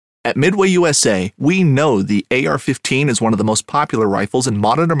At Midway USA, we know the AR-15 is one of the most popular rifles in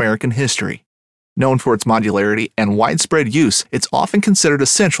modern American history. Known for its modularity and widespread use, it's often considered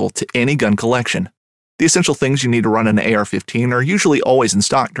essential to any gun collection. The essential things you need to run an AR-15 are usually always in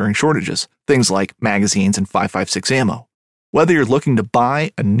stock during shortages, things like magazines and 5.56 ammo. Whether you're looking to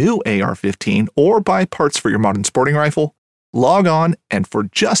buy a new AR-15 or buy parts for your modern sporting rifle, log on and for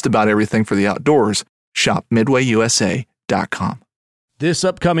just about everything for the outdoors, shop MidwayUSA.com. This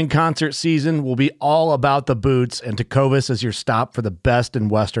upcoming concert season will be all about the boots, and Tecovas is your stop for the best in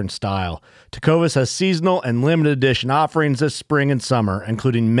Western style. Tecovas has seasonal and limited edition offerings this spring and summer,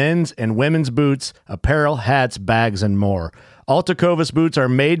 including men's and women's boots, apparel, hats, bags, and more. All Tecovas boots are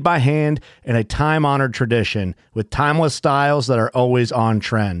made by hand in a time-honored tradition with timeless styles that are always on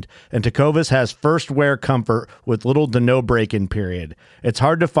trend. And Tecovas has first wear comfort with little to no break-in period. It's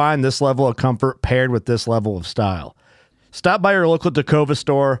hard to find this level of comfort paired with this level of style. Stop by your local Tecovas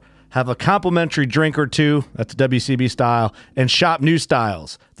store, have a complimentary drink or two, that's WCB style, and shop new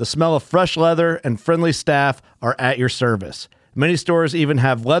styles. The smell of fresh leather and friendly staff are at your service. Many stores even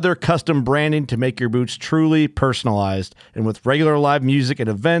have leather custom branding to make your boots truly personalized. And with regular live music and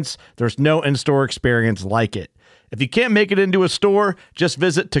events, there's no in-store experience like it. If you can't make it into a store, just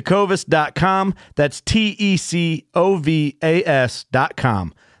visit Tecovas.com. That's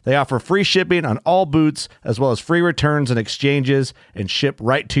TECOVAS.com. They offer free shipping on all boots, as well as free returns and exchanges, and ship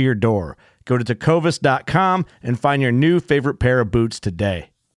right to your door. Go to Tecovas.com and find your new favorite pair of boots today.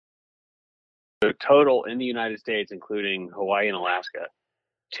 The total in the United States, including Hawaii and Alaska,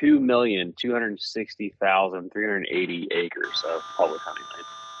 2,260,380 acres of public hunting land.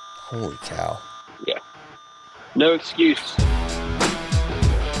 Holy cow. Yeah. No excuse.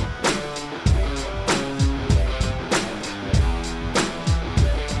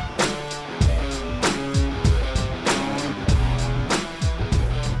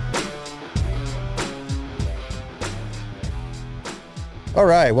 All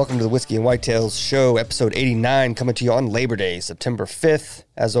right, welcome to the Whiskey and Whitetails Show, episode 89, coming to you on Labor Day, September 5th.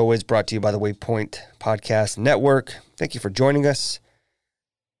 As always, brought to you by the Waypoint Podcast Network. Thank you for joining us.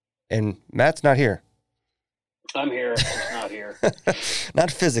 And Matt's not here. I'm here. It's not here.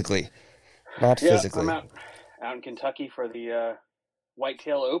 Not physically. Not physically. I'm out in Kentucky for the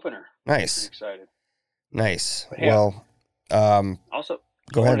Whitetail opener. Nice. I'm excited. Nice. Yeah. Well, also,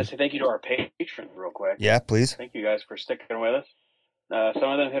 go I ahead. wanted to say thank you to our patrons real quick. Yeah, please. Thank you guys for sticking with us.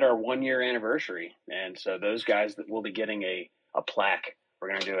 Some of them hit our 1-year anniversary, and so those guys that will be getting a plaque. We're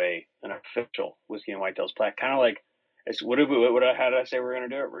going to do an official Whiskey and Whitetails plaque, kind of like how did I say we're going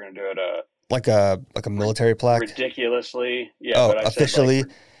to do it? We're going to do it like a military plaque. Ridiculously, yeah. Oh, but officially.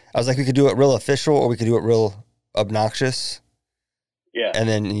 I was like, we could do it real official, or we could do it real obnoxious. Yeah. And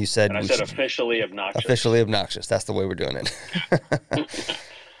then you said, and I said officially obnoxious. Officially obnoxious. That's the way we're doing it.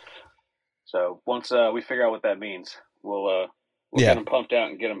 So once we figure out what that means, we'll get them pumped out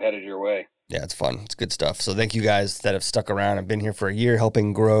and get them headed your way. Yeah, it's fun. It's good stuff. So thank you guys that have stuck around and been here for a year,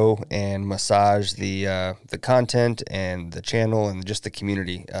 helping grow and massage the content and the channel and just the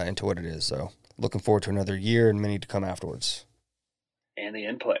community into what it is. So looking forward to another year and many to come afterwards. And the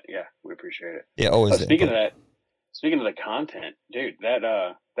input, yeah, we appreciate it. Yeah, always. Speaking of the content, dude,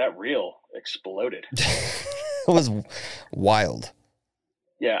 that reel exploded. It was wild.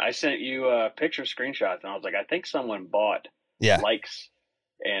 Yeah, I sent you picture screenshots, and I was like, I think someone bought likes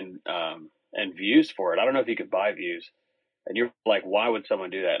and views for it. I don't know if you could buy views. And you're like, why would someone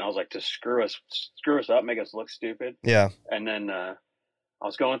do that? And I was like, to screw us up, make us look stupid. Yeah. And then I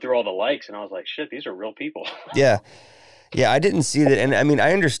was going through all the likes, and I was like, shit, these are real people. Yeah. Yeah, I didn't see that. And I mean,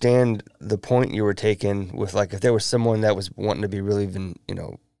 I understand the point you were taking with, like, if there was someone that was wanting to be really,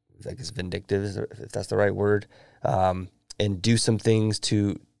 I guess vindictive, if that's the right word, and do some things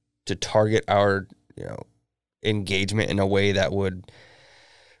to target our, engagement in a way that would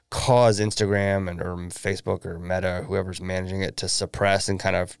cause Instagram or Facebook or Meta or whoever's managing it to suppress and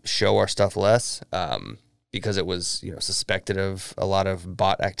kind of show our stuff less, because it was, suspected of a lot of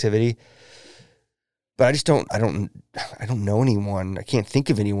bot activity. But I just don't know anyone. I can't think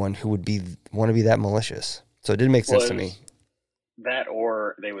of anyone who would want to be that malicious. So it didn't make sense to me. That,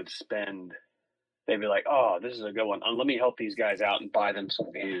 or they'd be like, oh, this is a good one. Let me help these guys out and buy them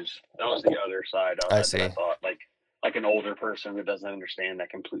some views. That was the other side of it. I see. I thought, like an older person that doesn't understand,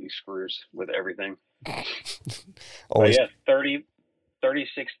 that completely screws with everything. Always. But yeah,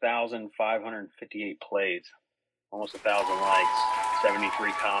 36,558 plays, almost 1,000 likes,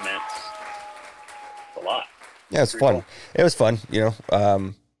 73 comments. A lot. Yeah, it's fun. Cool. It was fun,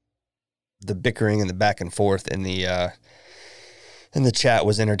 the bickering and the back and forth in the chat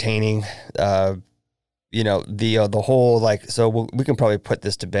was entertaining. the whole like, so we can probably put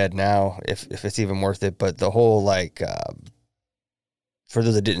this to bed now if it's even worth it. But the whole like, for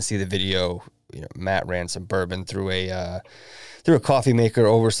those that didn't see the video, Matt ran some bourbon through a coffee maker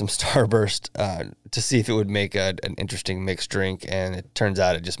over some Starburst to see if it would make an interesting mixed drink, and it turns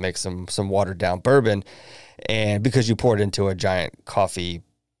out it just makes some watered down bourbon, and because you pour it into a giant coffee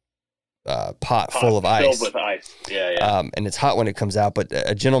pot full of ice. Filled with ice. Yeah. And it's hot when it comes out. But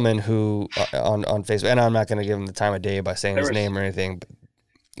a gentleman who on Facebook, and I'm not going to give him the time of day by saying his name or anything. But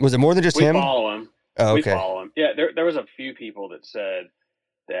was it more than just him? We follow him. Oh, okay. We follow him. Yeah, there was a few people that said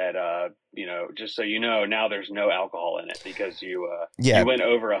that just so you know, now there's no alcohol in it because you went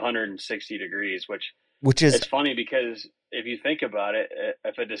over 160 degrees, which is, it's funny because if you think about it,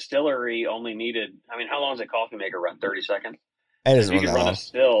 if a distillery only needed, I mean, how long does a coffee maker run? 30 seconds. If you could run a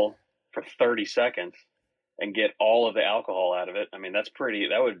still for 30 seconds and get all of the alcohol out of it, I mean, that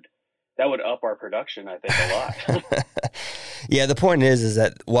would up our production, I think, a lot. Yeah, the point is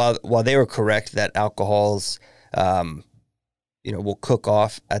that while they were correct that alcohols, will cook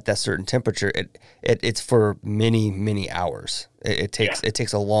off at that certain temperature, it's for many, many hours. It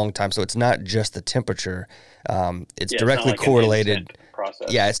takes a long time. So it's not just the temperature. It's directly correlated.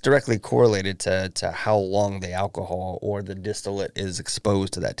 Yeah, it's directly correlated to how long the alcohol or the distillate is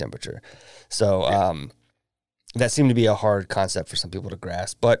exposed to that temperature. So that seemed to be a hard concept for some people to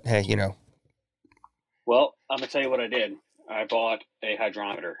grasp. But hey, Well, I'm gonna tell you what I did. I bought a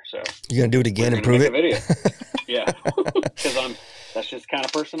hydrometer. So you're gonna do it again and prove it? Video. Yeah, because that's just the kind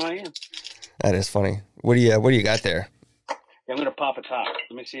of person I am. That is funny. What do you got there? I'm gonna pop a top.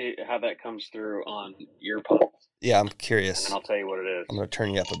 Let me see how that comes through on your pod. Yeah, I'm curious. And I'll tell you what it is. I'm gonna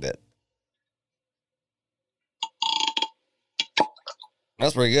turn you up a bit.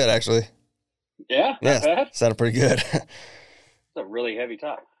 That's pretty good, actually. Yeah, not bad. Sounded pretty good. It's a really heavy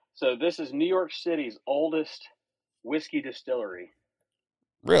top. So this is New York City's oldest whiskey distillery.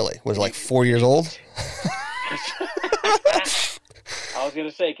 Really? Was it like 4 years old? I was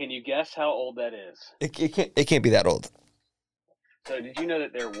gonna say, can you guess how old that is? It can't be that old. So did you know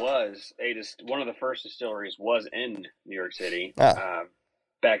that there was one of the first distilleries was in New York City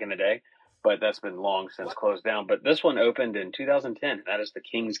back in the day, but that's been long since closed down. But this one opened in 2010. That is the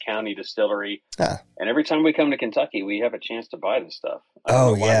Kings County Distillery. And every time we come to Kentucky, we have a chance to buy this stuff. I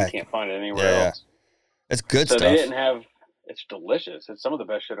don't know why we can't find it anywhere else. It's good stuff. They didn't have. It's delicious. It's some of the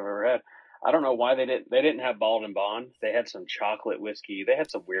best shit I've ever had. I don't know why they didn't have Bald and Bond. They had some chocolate whiskey. They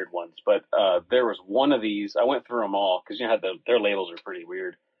had some weird ones, but there was one of these. I went through them all because their labels are pretty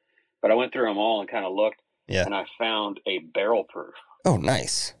weird. But I went through them all and kind of looked, and I found a barrel proof. Oh,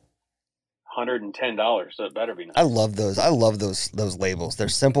 nice. $110. So it better be nice. I love those. I love those labels. They're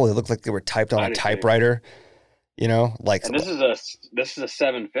simple. They look like they were typed on a typewriter. Like. And this is a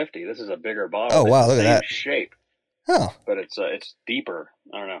 750. This is a bigger bottle. Oh wow! Look at that shape. Oh. But it's deeper.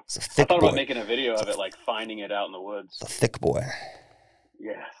 I don't know. It's a thick I thought boy. about making a video of it, like finding it out in the woods. It's a thick boy.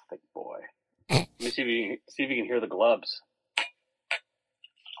 Yeah, thick boy. Let me see if you can hear the gloves.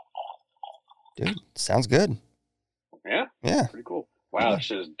 Dude, sounds good. Yeah? Yeah. Pretty cool. Wow, this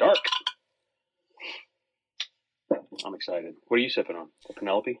shit is dark. I'm excited. What are you sipping on? A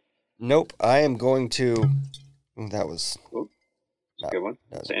Penelope? Nope. I am going to... that was... That's a good one.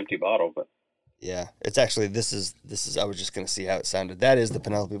 It's an empty bottle, but... Yeah, it's actually, this is, I was just going to see how it sounded. That is the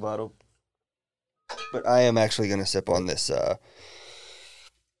Penelope bottle. But I am actually going to sip on this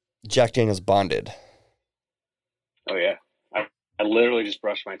Jack Daniel's Bonded. Oh, yeah. I literally just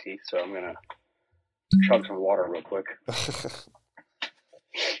brushed my teeth, so I'm going to chug some water real quick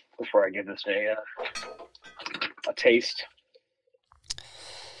before I give this a taste.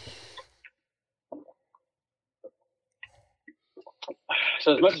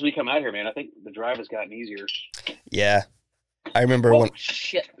 So as much as we come out here, man, I think the drive has gotten easier. Yeah, I remember when.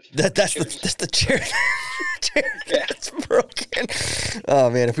 Shit. That's the chair. That's broken. Oh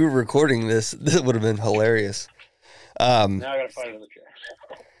man, if we were recording this would have been hilarious. Now I gotta find another chair.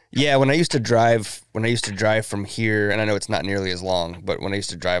 Yeah, when I used to drive from here, and I know it's not nearly as long, but when I used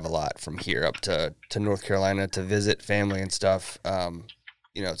to drive a lot from here up to North Carolina to visit family and stuff,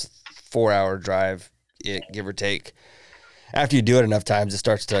 it's a 4-hour drive, give or take. After you do it enough times, it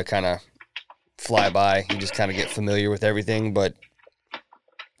starts to kind of fly by. You just kind of get familiar with everything, but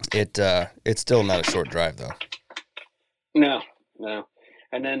it's still not a short drive though. No.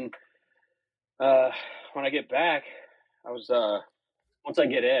 And then when I get back, once I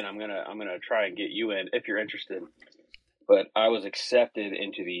get in, I'm gonna try and get you in if you're interested. But I was accepted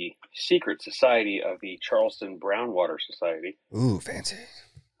into the secret society of the Charleston Brownwater Society. Ooh, fancy.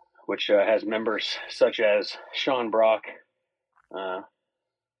 Which has members such as Sean Brock.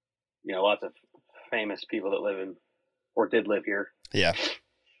 Lots of famous people that live in or did live here. Yeah.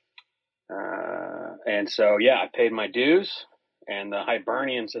 And so, yeah, I paid my dues, and the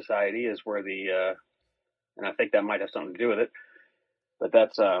Hibernian Society is where and I think that might have something to do with it, but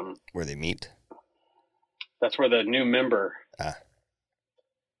that's where they meet. That's where the new member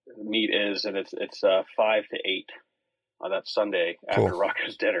meet is, and it's 5 to 8 on that Sunday after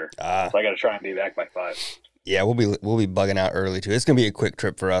Rocco's dinner. So I got to try and be back by 5. Yeah, we'll be bugging out early too. It's gonna be a quick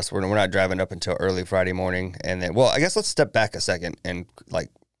trip for us. We're not driving up until early Friday morning, and then I guess let's step back a second and like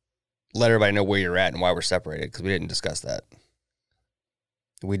let everybody know where you're at and why we're separated, because we didn't discuss that.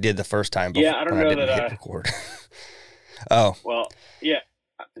 We did the first time. Yeah, I don't know that hit record. Oh, well, yeah,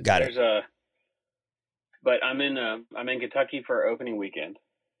 got it. But I'm in Kentucky for opening weekend,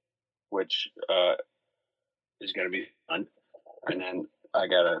 which is going to be fun, and then I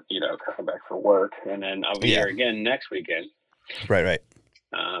gotta come back for work, and then I'll be here again next weekend. Right.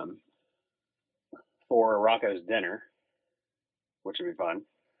 For Rocco's dinner, which would be fun.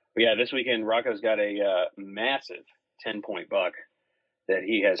 But yeah, this weekend Rocco's got a massive 10-point buck that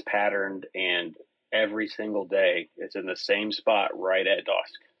he has patterned, and every single day it's in the same spot right at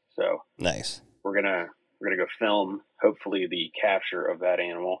dusk. So nice. We're gonna go film, hopefully, the capture of that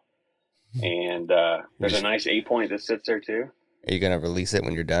animal. And there's a nice 8-point that sits there too. Are you gonna release it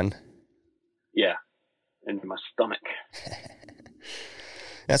when you're done? Yeah, into my stomach.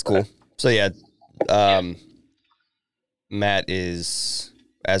 That's cool. So yeah, Matt is,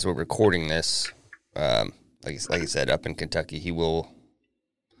 as we're recording this, like I said, up in Kentucky. He will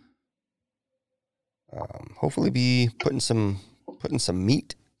hopefully be putting some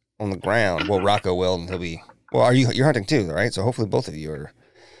meat on the ground. Well, Rocco will, and he'll be. Well, you're hunting too, right? So hopefully both of you are.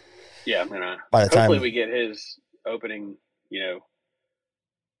 Yeah, I'm gonna. By the hopefully time we get his opening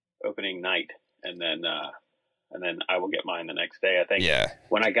night, and then I will get mine the next day. I think. Yeah.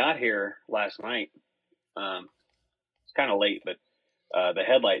 When I got here last night, it's kind of late, but the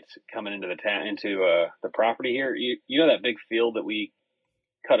headlights coming into the property here. You know that big field that we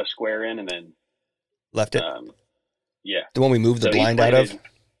cut a square in and then left it. Yeah. The one we moved the blind out of.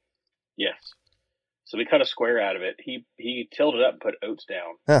 Yes. So we cut a square out of it. He tilled it up and put oats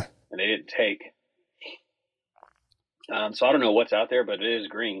down, and they didn't take. So I don't know what's out there, but it is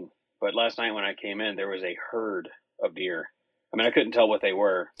green. But last night when I came in, there was a herd of deer. I mean, I couldn't tell what they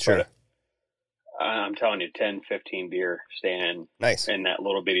were. Sure. I'm telling you, 10, 15 deer standing nice in that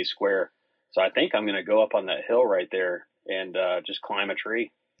little bitty square. So I think I'm going to go up on that hill right there and just climb a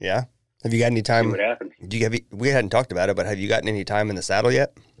tree. Yeah. Have you got any time? See what happens. We hadn't talked about it, but have you gotten any time in the saddle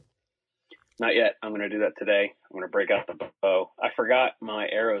yet? Not yet. I'm going to do that today. I'm going to break out the bow. I forgot my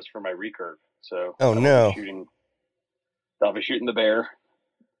arrows for my recurve. So I'll be shooting the bear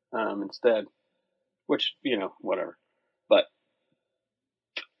instead, which, whatever. But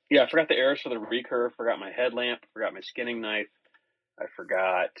yeah, I forgot the arrows for the recurve, forgot my headlamp, forgot my skinning knife. I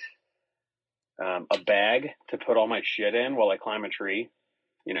forgot a bag to put all my shit in while I climb a tree.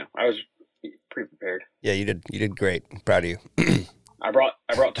 I was pretty prepared. Yeah, you did great. I'm proud of you. I brought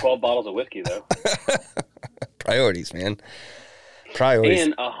 12 bottles of whiskey though. Priorities, man. Priorities.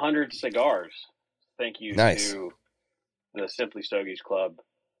 And 100 cigars. Thank you to the Simply Stogies Club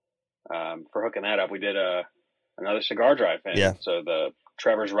for hooking that up. We did another cigar drive thing. Yeah. So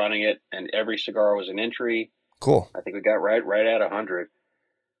Trevor's running it, and every cigar was an entry. Cool. I think we got right at 100.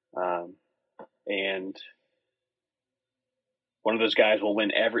 And one of those guys will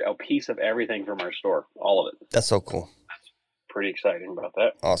win a piece of everything from our store, all of it. That's so cool. That's pretty exciting about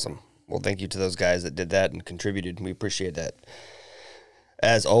that. Awesome. Well, thank you to those guys that did that and contributed. We appreciate that.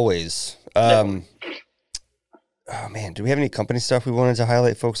 As always. Oh man, do we have any company stuff we wanted to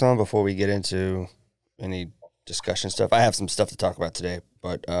highlight folks on before we get into any discussion stuff? I have some stuff to talk about today,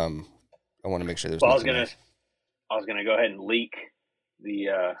 but I want to make sure there's. Well, I was gonna go ahead and leak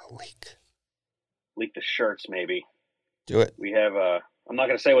the leak the shirts. Maybe do it. We have I'm not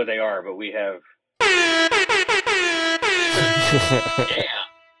gonna say what they are, but we have.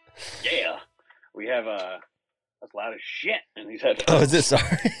 yeah. We have that's loud as shit in these headphones. Oh, is it?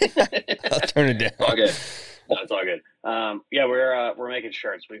 Sorry. I'll turn it down. Okay. No, it's all good. Yeah, we're making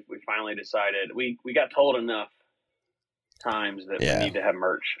shirts. We finally decided. We got told enough times that we need to have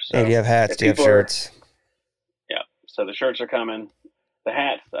merch. So hey, do you have hats? Do you have shirts? Yeah. So the shirts are coming. The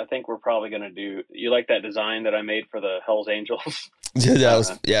hats, I think we're probably going to do. You like that design that I made for the Hells Angels?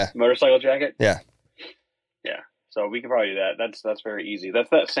 Yeah. Motorcycle jacket? Yeah. Yeah. So we could probably do that. That's very easy. That's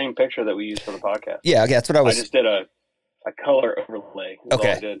that same picture that we used for the podcast. Yeah, okay, that's what I was. I just did a color overlay. Okay.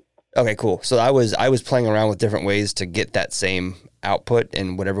 All I did. Okay, cool. So I was playing around with different ways to get that same output,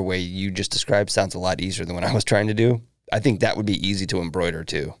 and whatever way you just described sounds a lot easier than what I was trying to do. I think that would be easy to embroider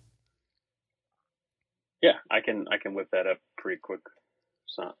too. Yeah, I can whip that up pretty quick.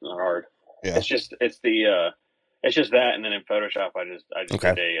 It's not hard. Yeah. It's just that, and then in Photoshop I just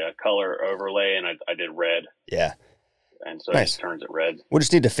did a color overlay, and I did red. Yeah. And so it just turns it red. We'll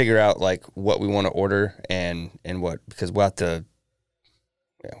just need to figure out like what we want to order and what, because we have to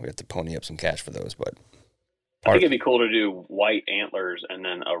pony up some cash for those. But I think it'd be cool to do white antlers and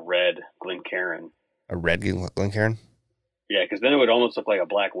then a red Glencairn. A red Glencairn? Yeah, because then it would almost look like a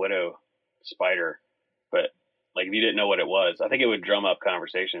Black Widow spider. But like if you didn't know what it was, I think it would drum up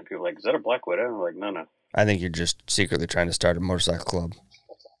conversation. People are like, is that a Black Widow? I'm like, no. I think you're just secretly trying to start a motorcycle club.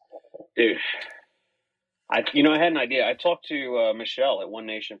 Dude. I had an idea. I talked to Michelle at One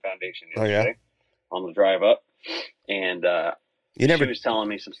Nation Foundation yesterday on the drive up, and she was telling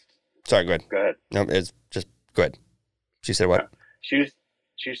me some. Sorry, go ahead. Go ahead. No, it's just go ahead. She said what? She was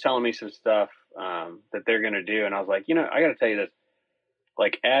telling me some stuff that they're going to do, and I was like, I got to tell you this.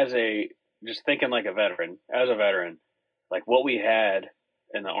 Like, just thinking like a veteran, like what we had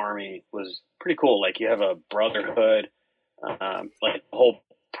in the Army was pretty cool. Like you have a brotherhood, like the whole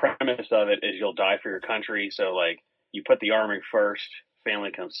premise of it is you'll die for your country. So like you put the Army first,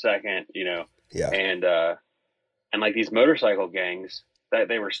 family comes second, and like these motorcycle gangs that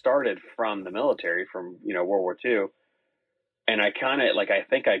they were started from the military, from, World War II. And I kind of like, I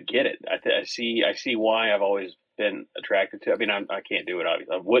think I get it. I see why I've always been attracted to it. I mean, I can't do it.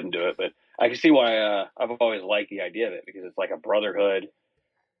 Obviously I wouldn't do it, but I can see why I've always liked the idea of it, because it's like a brotherhood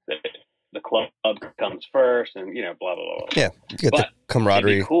that the club comes first, and blah blah blah. Yeah, you get the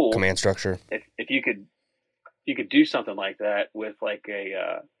camaraderie, cool command structure. If you could do something like that with like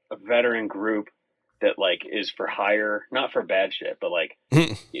a veteran group that like is for hire, not for bad shit, but like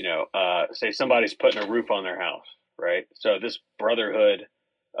say somebody's putting a roof on their house, right? So this brotherhood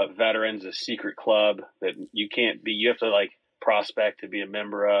of veterans, a secret club that you have to like prospect to be a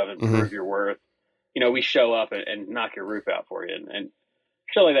member of and prove your worth. We show up and knock your roof out for you and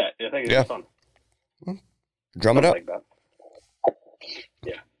shit like that. I think it's fun. Drum it up. Like that.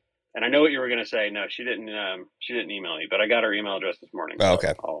 Yeah. And I know what you were going to say. No, she didn't email me, but I got her email address this morning. Oh,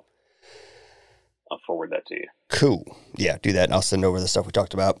 okay. I'll forward that to you. Cool. Yeah, do that. And I'll send over the stuff we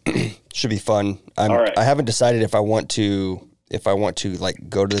talked about. Should be fun. All right. I haven't decided if I want to like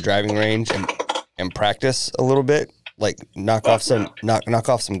go to the driving range and practice a little bit, like knock off some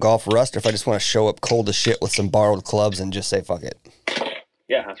golf rust, or if I just want to show up cold as shit with some borrowed clubs and just say fuck it.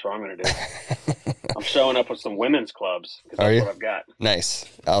 Yeah, that's what I'm going to do. I'm showing up with some women's clubs because that's what I've got. Nice.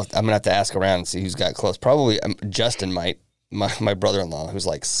 I'm going to have to ask around and see who's got clubs. Probably Justin might. My brother-in-law, who's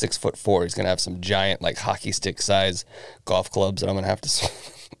like 6'4", he's going to have some giant like hockey stick size golf clubs that I'm going to have to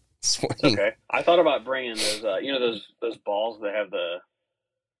swing. Okay. I thought about bringing those, those balls that have the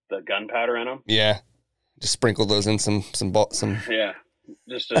gunpowder in them. Yeah. Just sprinkle those in some. Yeah.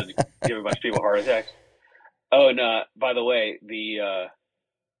 Just to give a bunch of people heart attacks. Oh, and by the way, a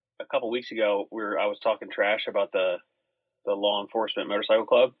couple weeks ago, I was talking trash about the law enforcement motorcycle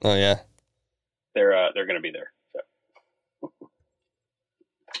club. Oh yeah, they're going to be there. So.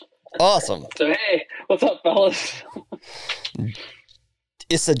 Awesome. So hey, what's up, fellas?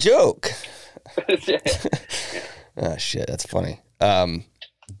 It's a joke. Yeah. Oh shit, that's funny.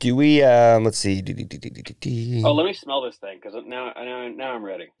 Do we? Let's see. Oh, let me smell this thing because now I'm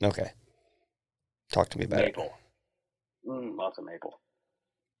ready. Okay. Talk to me about maple. Lots of maple.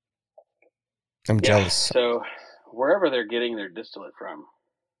 I'm jealous. So wherever they're getting their distillate from,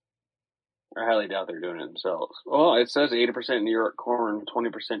 I highly doubt they're doing it themselves. Well, it says 80% New York corn,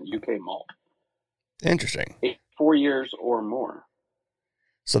 20% UK malt. Interesting. 4 years or more.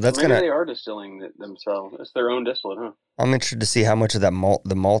 So that's maybe they are distilling it themselves. It's their own distillate, huh? I'm interested to see how much of that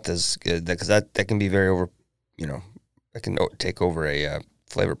the malt is good, because that can be very over. It can take over a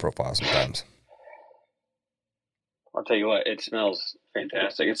flavor profile sometimes. I'll tell you what, it smells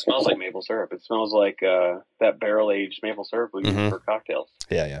fantastic. It smells like maple syrup. It smells like that barrel-aged maple syrup we use for cocktails.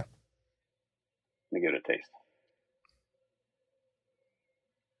 Yeah. Let me give it a taste.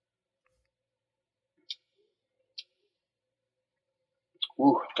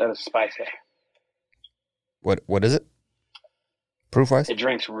 Ooh, that is spicy. What is it? Proof-wise? It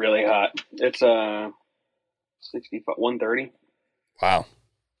drinks really hot. It's 130. Wow.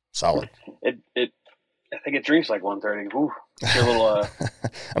 Solid. I think it drinks like 130. Ooh, it's a little.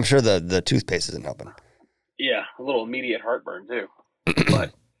 I'm sure the toothpaste isn't helping. Yeah, a little immediate heartburn too.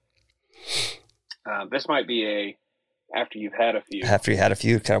 But this might be after you've had a few. After you had a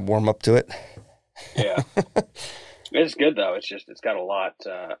few, kind of warm up to it. Yeah, it's good though. It's got a lot.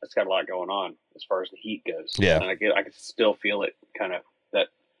 It's got a lot going on as far as the heat goes. Yeah, and I can still feel it. Kind of that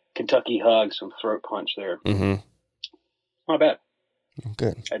Kentucky hug, some throat punch there. Mm-hmm. Not bad.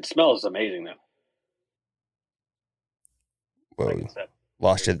 Good. It smells amazing though. Whoa.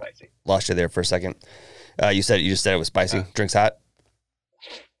 Lost you there for a second. You just said it was spicy. Drinks hot?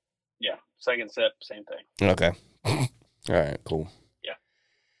 Yeah. Second sip, same thing. Okay. All right, cool. Yeah.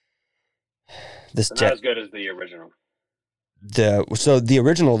 This not as good as the original. So the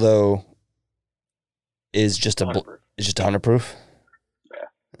original though is just 100 proof.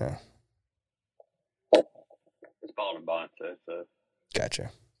 Yeah. It's bottled and bond, so it's a.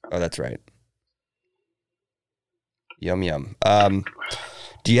 Gotcha. Oh, that's right. Yum yum.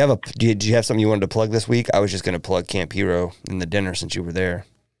 Do you have something you wanted to plug this week? I was just going to plug Camp Hero in the dinner since you were there.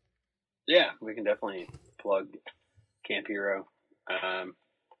 Yeah, we can definitely plug Camp Hero,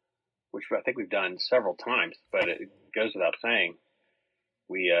 which I think we've done several times, but it goes without saying.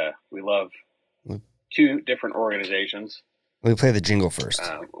 We love two different organizations. Let me play the jingle first.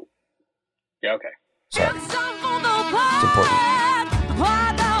 Yeah, okay. Sorry. It's important.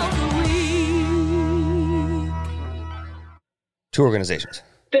 Two organizations.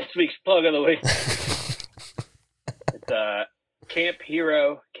 This week's plug of the week. It's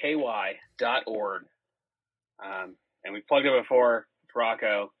CampHeroKY.org. And we plugged it before. It's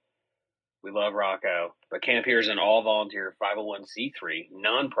Rocco. We love Rocco. But Camp Hero is an all-volunteer 501c3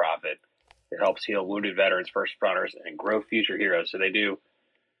 nonprofit that helps heal wounded veterans, first responders, and grow future heroes. So they do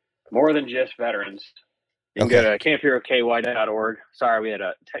more than just veterans. You can go to CampHeroKY.org. Sorry, we had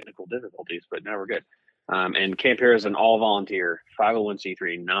technical difficulties, but now we're good. And Camp Hero is an all-volunteer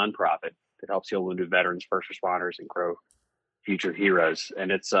 501c3 nonprofit that helps heal wounded veterans, first responders, and grow future heroes.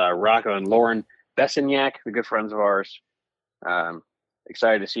 And it's Rocco and Lauren Bessignac, the good friends of ours.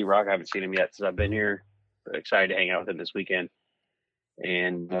 Excited to see Rocco. I haven't seen him yet since I've been here, but excited to hang out with him this weekend.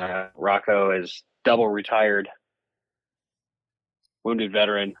 And Rocco is double retired, wounded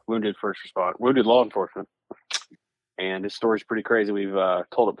veteran, wounded first responder, wounded law enforcement. And his story's pretty crazy. We've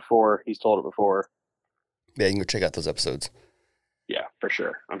told it before. He's told it before. Yeah, you can go check out those episodes. Yeah, for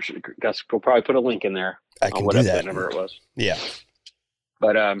sure. I'm sure Gus will probably put a link in there. I can do that. Whatever it was. Yeah.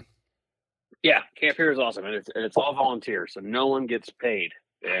 But yeah, Camp Hero is awesome, and it's all volunteer, so no one gets paid.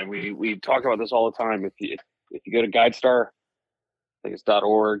 And we talk about this all the time. If you go to GuideStar, I think it's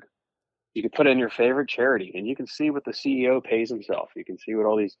 .org, you can put in your favorite charity, and you can see what the CEO pays himself. You can see what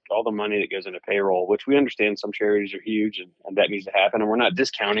all the money that goes into payroll, which we understand some charities are huge, and that needs to happen. And we're not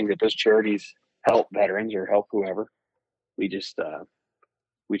discounting that those charities help veterans or help whoever. We just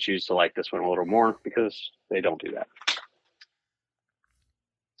we choose to like this one a little more because they don't do that.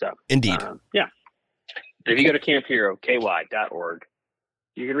 So indeed, yeah. If you go to CampHeroKY.org,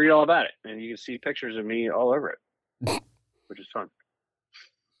 you can read all about it, and you can see pictures of me all over it, which is fun.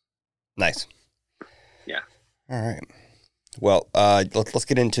 Nice. Yeah. All right. Well, let's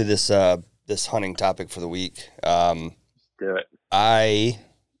get into this this hunting topic for the week. Do it. I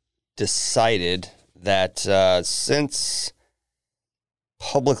decided that since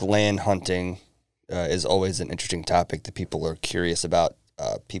public land hunting is always an interesting topic that people are curious about,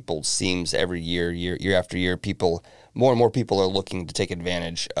 people seems every year after year, more and more people are looking to take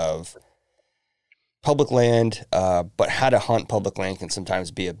advantage of public land, but how to hunt public land can sometimes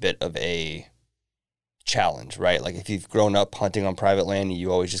be a bit of a challenge, right? Like if you've grown up hunting on private land,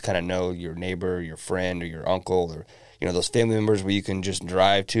 you always just kind of know your neighbor, your friend, or your uncle, or those family members where you can just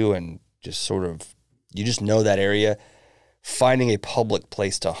drive to and just sort of, you just know that area. Finding a public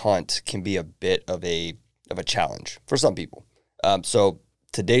place to hunt can be a bit of a challenge for some people. So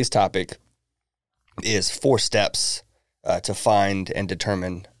today's topic is 4 steps to find and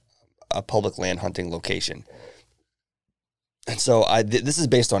determine a public land hunting location. And so this is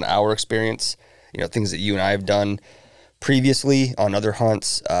based on our experience, things that you and I have done previously on other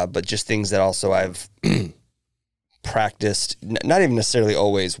hunts, but just things that also I've practiced, not even necessarily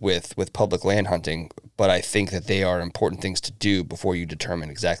always with public land hunting, but I think that they are important things to do before you determine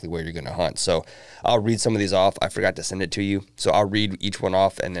exactly where you're going to hunt. So I'll read some of these off. I forgot to send it to you. So I'll read each one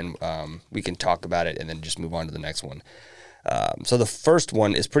off, and then we can talk about it and then just move on to the next one. So the first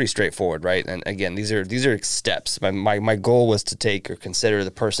one is pretty straightforward, right? And again, these are steps. My goal was to take or consider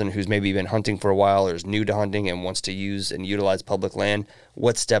the person who's maybe been hunting for a while or is new to hunting and wants to use and utilize public land.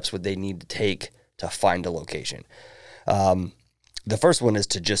 What steps would they need to take to find a location? The first one is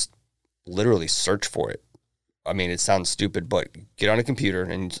to just literally search for it. I mean, it sounds stupid, but get on a computer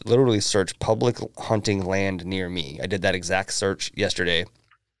and literally search public hunting land near me. I did that exact search yesterday,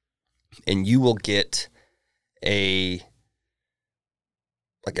 and you will get a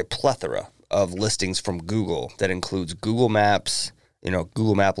plethora of listings from Google that includes Google Maps,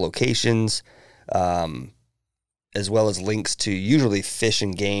 Google Map locations, as well as links to usually fish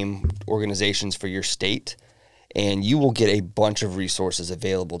and game organizations for your state. And you will get a bunch of resources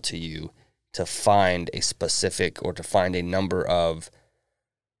available to you to find a specific or to find a number of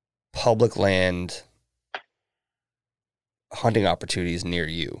public land hunting opportunities near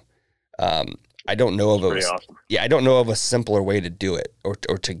you. I don't know of awesome. I don't know of a simpler way to do it, or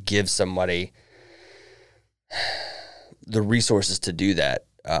to give somebody the resources to do that.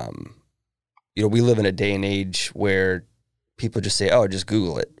 We live in a day and age where people just say, "Oh, just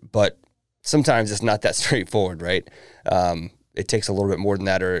Google it," but sometimes it's not that straightforward, right? It takes a little bit more than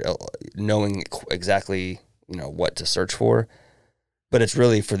that, or knowing exactly what to search for. But it's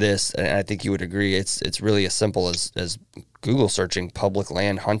really for this, and I think you would agree, it's really as simple as Google searching public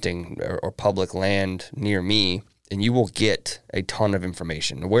land hunting or public land near me, and you will get a ton of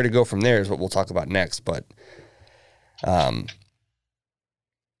information. Where to go from there is what we'll talk about next, but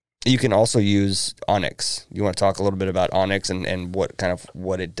you can also use onX. You want to talk a little bit about onX and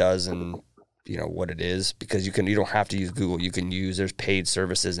what it does and what it is, because you don't have to use Google. You can use, there's paid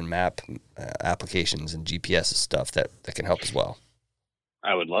services and map applications and GPS stuff that can help as well.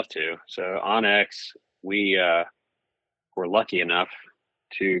 I would love to. So onX, we were lucky enough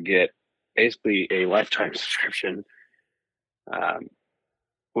to get basically a lifetime subscription,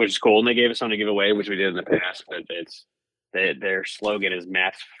 which is cool. And they gave us something to give away, which we did in the past. But their slogan is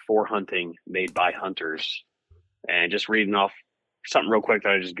 "Maps for Hunting, made by hunters." And just reading off something real quick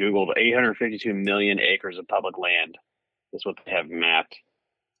that I just Googled, 852 million acres of public land. That's what they have mapped.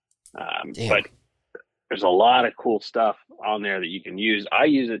 But there's a lot of cool stuff on there that you can use. I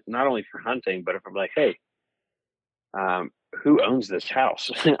use it not only for hunting, but if I'm like, hey, who owns this house?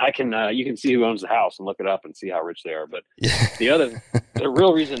 I can, you can see who owns the house and look it up and see how rich they are. But the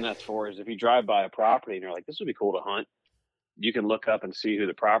real reason that's for is if you drive by a property and you're like, this would be cool to hunt, you can look up and see who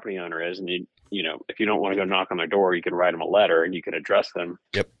the property owner is. And if you don't want to go knock on their door, you can write them a letter and you can address them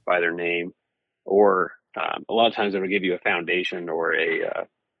by their name. Or a lot of times it'll give you a foundation or a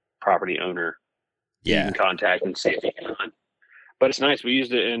property owner you can contact and see if you can hunt. But it's nice. We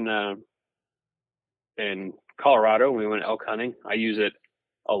used it in Colorado. We went elk hunting. I use it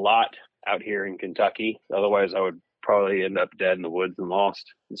a lot out here in Kentucky. Otherwise, I would probably end up dead in the woods and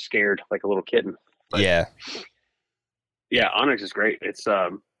lost and scared like a little kitten. But, onX is great. It's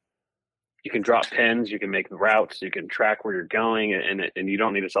you can drop pins, you can make routes, you can track where you're going, and you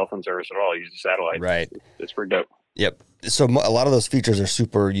don't need a cell phone service at all. You use a satellite. Right. It's pretty dope. Yep. So a lot of those features are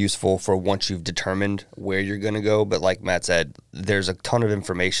super useful for once you've determined where you're going to go. But like Matt said, there's a ton of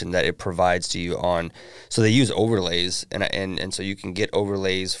information that it provides to you on. So they use overlays, and so you can get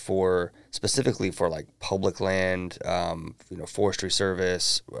overlays for specifically for like public land, forestry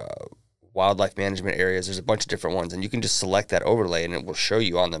service, wildlife management areas. There's a bunch of different ones, and you can just select that overlay, and it will show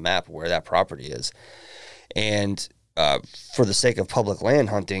you on the map where that property is. And for the sake of public land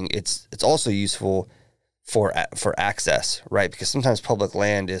hunting, it's also useful for access, right? Because sometimes public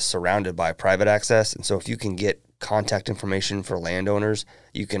land is surrounded by private access. And so if you can get contact information for landowners,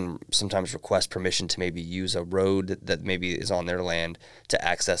 you can sometimes request permission to maybe use a road that maybe is on their land to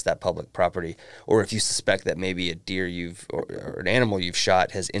access that public property. Or if you suspect that maybe a deer or an animal you've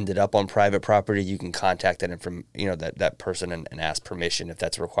shot has ended up on private property, you can contact that person and ask permission if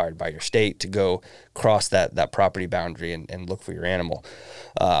that's required by your state to go cross that property boundary and look for your animal.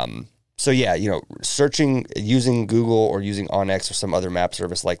 So searching using Google or using onX or some other map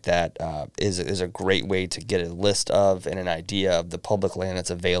service like that is a great way to get a list of and an idea of the public land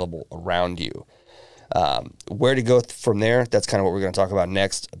that's available around you. Where to go from there, that's kind of what we're going to talk about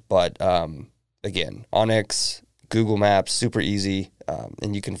next. But again, onX, Google Maps, super easy,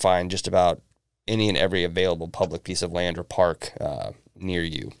 and you can find just about any and every available public piece of land or park near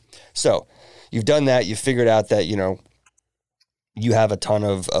you. So you've done that. You've figured out that, you have a ton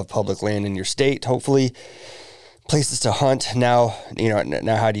of public land in your state, hopefully, places to hunt. Now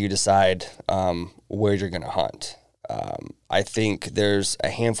how do you decide where you're going to hunt? I think there's a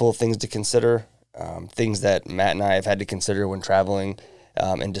handful of things to consider, things that Matt and I have had to consider when traveling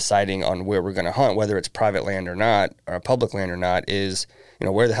and deciding on where we're going to hunt, whether it's private land or not, or public land or not, is,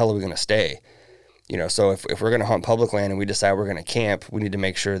 where the hell are we going to stay? So if we're going to hunt public land and we decide we're going to camp, we need to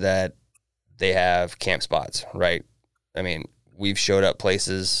make sure that they have camp spots, right? I mean, we've showed up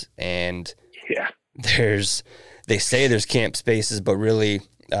places and they say there's camp spaces, but really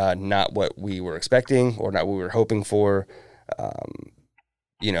not what we were expecting or not what we were hoping for.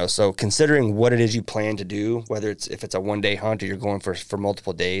 So considering what it is you plan to do, whether if it's a 1-day hunt or you're going for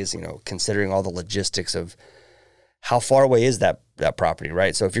multiple days, considering all the logistics of how far away is that property,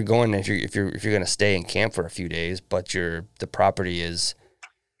 right? So if you're going to stay and camp for a few days, but the property is,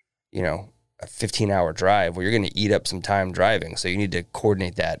 a 15-hour drive where you're going to eat up some time driving. So you need to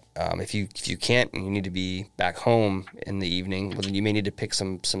coordinate that. If you can't and you need to be back home in the evening, well, then you may need to pick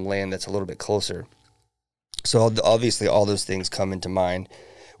some land that's a little bit closer. So obviously all those things come into mind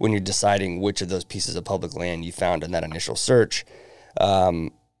when you're deciding which of those pieces of public land you found in that initial search.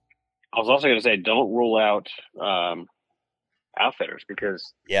 I was also going to say, don't rule out outfitters,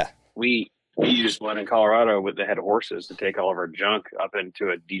 because we used one in Colorado that had horses to take all of our junk up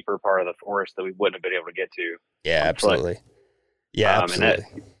into a deeper part of the forest that we wouldn't have been able to get to. Yeah, absolutely. Absolutely.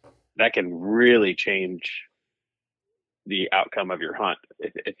 And that can really change the outcome of your hunt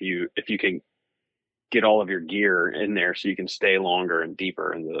if you can get all of your gear in there so you can stay longer and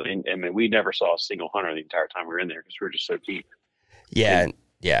deeper. And I mean, we never saw a single hunter the entire time we were in there because we were just so deep. Yeah,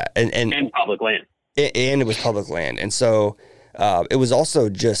 and public land. And it was public land, and so it was also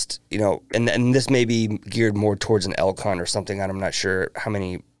just, you know, and this may be geared more towards an elk hunt or something. I'm not sure how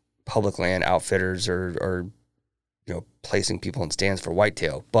many public land outfitters are you know, placing people in stands for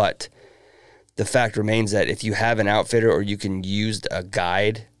whitetail, but the fact remains that if you have an outfitter or you can use a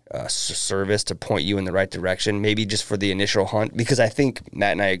guide service to point you in the right direction, maybe just for the initial hunt, because I think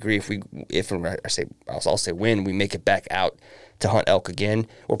Matt and I agree, I'll say when we make it back out to hunt elk again,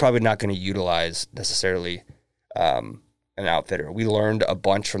 we're probably not going to utilize necessarily an outfitter. We learned a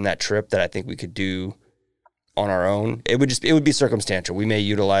bunch from that trip that I think we could do on our own. It would be circumstantial. We may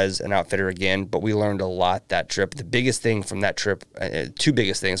utilize an outfitter again, but we learned a lot that trip. The biggest thing from that trip, two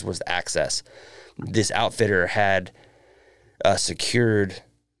biggest things, was access. This outfitter had secured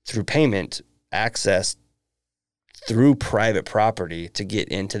through payment access through private property to get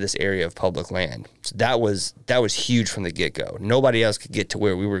into this area of public land. So that was huge from the get-go. Nobody else could get to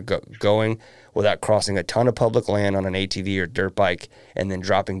where we were going without crossing a ton of public land on an ATV or dirt bike and then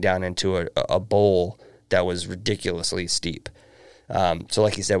dropping down into a bowl that was ridiculously steep. So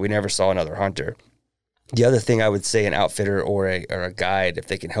like you said, we never saw another hunter. The other thing I would say an outfitter or a guide, if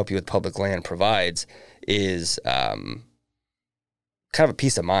they can help you with public land, provides is kind of a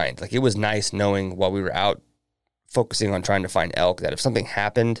peace of mind. Like, it was nice knowing while we were out focusing on trying to find elk that if something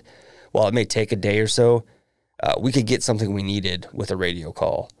happened, while it may take a day or so, we could get something we needed with a radio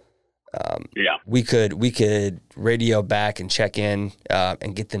call. We could radio back and check in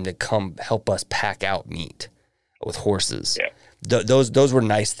and get them to come help us pack out meat with horses. Yeah. Those were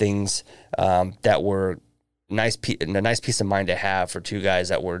nice things that were a nice piece of mind to have for two guys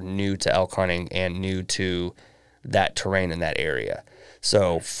that were new to elk hunting and new to that terrain in that area.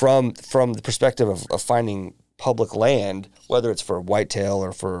 So from the perspective of finding public land, whether it's for whitetail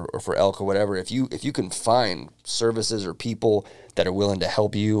or for elk or whatever, if you can find services or people that are willing to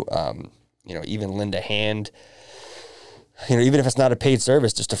help you, you know, even lend a hand, you know, even if it's not a paid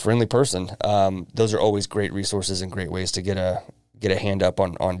service, just a friendly person, those are always great resources and great ways to get a hand up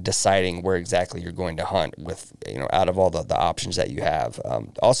on deciding where exactly you're going to hunt with, you know, out of all the options that you have.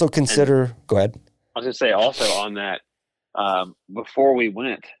 Also consider, go ahead. I was going to say also on that, before we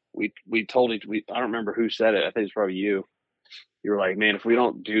went, we told each, I don't remember who said it. I think it's probably you. You were like, man, if we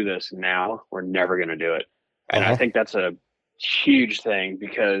don't do this now, we're never going to do it. And I think that's a huge thing,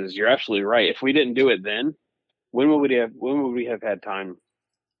 because you're absolutely right. If we didn't do it then, when would we have had time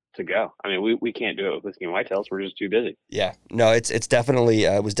to go? I mean, we can't do it with whiskey and whitetails. We're just too busy. Yeah, no, it's definitely,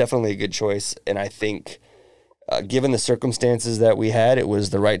 it was definitely a good choice. And I think, given the circumstances that we had, it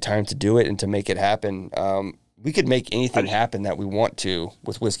was the right time to do it and to make it happen. We could make anything happen that we want to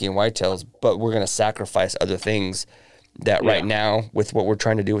with whiskey and whitetails, but we're going to sacrifice other things that right now, with what we're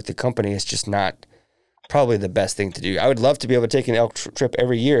trying to do with the company, is just not probably the best thing to do. I would love to be able to take an elk trip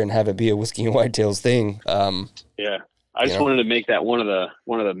every year and have it be a whiskey and whitetails thing. I just wanted to make that one of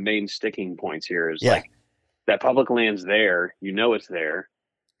the main sticking points here is like that public land's there, you know it's there,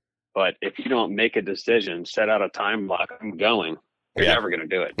 but if you don't make a decision, set out a time block, I'm going, you're never going to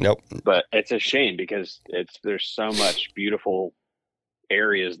do it. Nope. But it's a shame because there's so much beautiful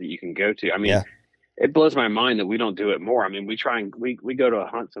areas that you can go to. I mean, it blows my mind that we don't do it more. I mean, we we go to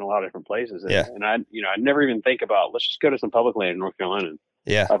hunts in a lot of different places, and I never even think about, let's just go to some public land in North Carolina,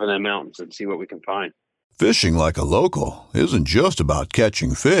 up in the mountains, and see what we can find. Fishing like a local isn't just about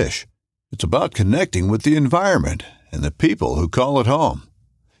catching fish. It's about connecting with the environment and the people who call it home.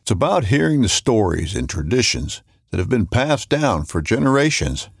 It's about hearing the stories and traditions that have been passed down for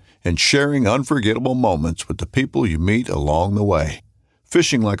generations and sharing unforgettable moments with the people you meet along the way.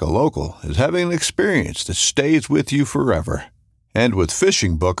 Fishing like a local is having an experience that stays with you forever. And with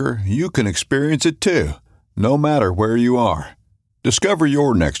Fishing Booker, you can experience it too, no matter where you are. Discover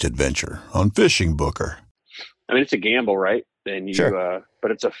your next adventure on Fishing Booker. I mean, it's a gamble, right? And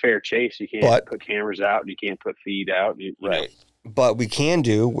but it's a fair chase. You can't put cameras out, and you can't put feed out. You know. But we can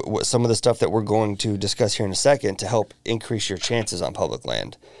do some of the stuff that we're going to discuss here in a second to help increase your chances on public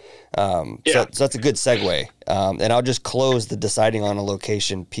land. So that's a good segue. And I'll just close the deciding on a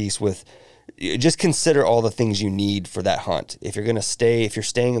location piece with just consider all the things you need for that hunt. If you're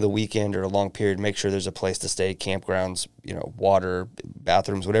staying the weekend or a long period, make sure there's a place to stay, campgrounds, water,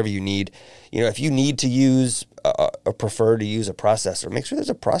 bathrooms, whatever you need. If you need to use or prefer to use a processor, make sure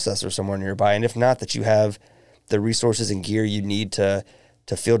there's a processor somewhere nearby. And if not, that you have the resources and gear you need to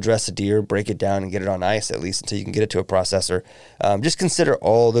field dress a deer, break it down, and get it on ice at least until you can get it to a processor. Just consider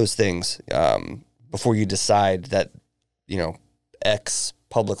all those things before you decide that, X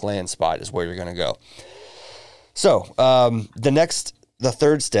public land spot is where you're going to go. So the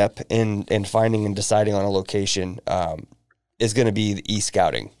third step in finding and deciding on a location is going to be the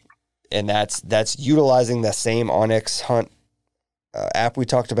e-scouting. And that's utilizing the same onX Hunt app we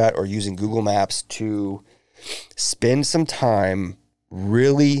talked about, or using Google Maps to spend some time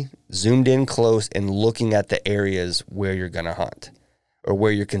really zoomed in close and looking at the areas where you're going to hunt or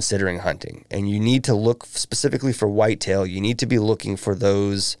where you're considering hunting. And you need to look specifically for whitetail. You need to be looking for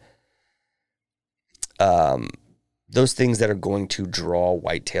those things that are going to draw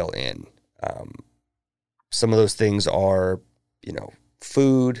whitetail in. Some of those things are,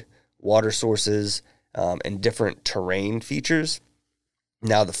 food, water sources, and different terrain features.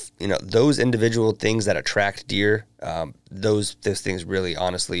 Now, those individual things that attract deer, those things really,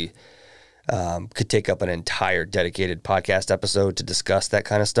 honestly, could take up an entire dedicated podcast episode to discuss that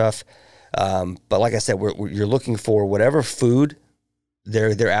kind of stuff. But like I said, you're looking for whatever food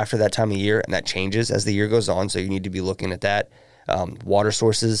they're after that time of year, and that changes as the year goes on. So you need to be looking at that, water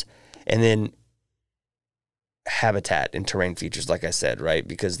sources, and then habitat and terrain features, like I said, right?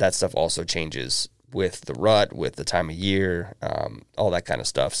 Because that stuff also changes with the rut, with the time of year, all that kind of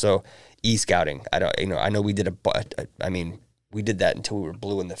stuff. So e-scouting, I know we did we did that until we were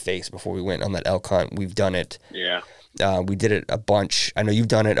blue in the face before we went on that elk hunt. We've done it. Yeah. We did it a bunch. I know you've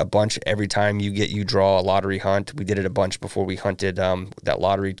done it a bunch every time you draw a lottery hunt. We did it a bunch before we hunted that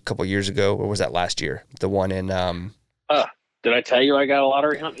lottery a couple years ago. Or was that last year? The one in did I tell you I got a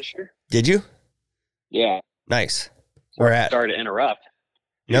lottery hunt this year? Did you? Yeah. Nice. Where at? Sorry to interrupt.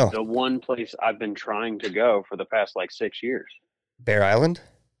 No. The one place I've been trying to go for the past 6 years. Bear Island?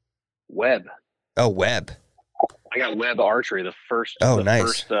 Webb. Oh, Webb. I got Webb Archery the first.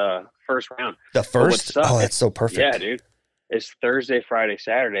 Nice. First round. The first? Oh, that's so perfect. Yeah, dude. It's Thursday, Friday,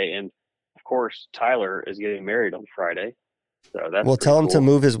 Saturday, and of course Tyler is getting married on Friday. So that's well. Tell him cool. to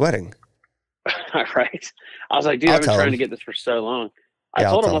move his wedding. Right. I was like, dude, I've been trying to get this for so long. I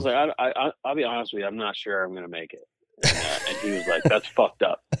told him, I was like, I'll be honest with you, I'm not sure I'm going to make it. And he was like, that's fucked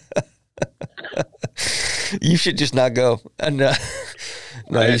up. You should just not go. No,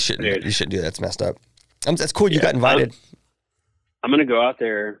 you shouldn't. Dude. You shouldn't do that. It's messed up. That's cool. You got invited. I'm going to go out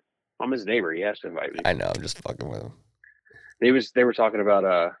there. I'm his neighbor. He has to invite me. I know. I'm just fucking with him. They were talking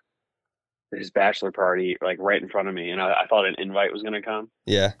about his bachelor party right in front of me, and I thought an invite was going to come.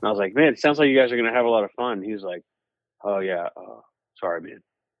 Yeah. And I was like, man, it sounds like you guys are going to have a lot of fun. He was like, oh yeah, sorry, man.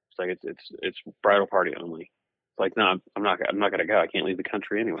 It's like it's bridal party only. It's like, no, I'm not going to go. I can't leave the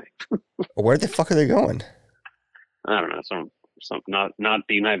country anyway. Where the fuck are they going? I don't know. Some not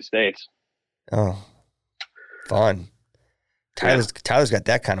the United States. Oh, fun. Tyler's got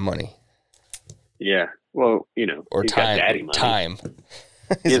that kind of money. Yeah. Well, or he's time. Got daddy money. Time.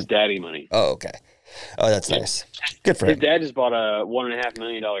 He has daddy money. Oh, okay. Oh, that's nice. Good for him. His dad just bought a $1.5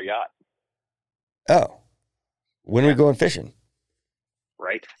 million yacht. Oh. When are we going fishing?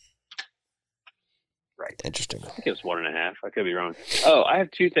 Right. Interesting. I think it was 1.5. I could be wrong. Oh, I have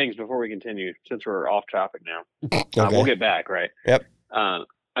two things before we continue, since we're off topic now. Okay. We'll get back, right? Yep.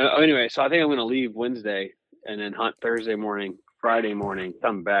 Anyway, so I think I'm going to leave Wednesday and then hunt Thursday morning, Friday morning,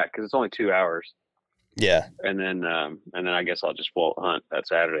 come back because it's only 2 hours. Yeah. And then I guess I'll just hunt that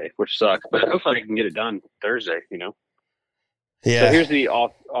Saturday, which sucks, but hopefully I can get it done Thursday. Yeah. So here's the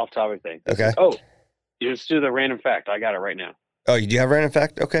off topic thing. Okay. Oh, let's do the random fact. I got it right now. Oh, you do have a random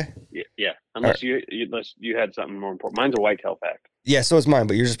fact? Okay. Yeah. Unless you had something more important. Mine's a whitetail fact. Yeah, so is mine,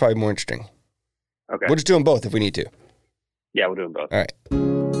 but yours is probably more interesting. Okay. We'll just do them both if we need to. Yeah, we'll do them both. All right.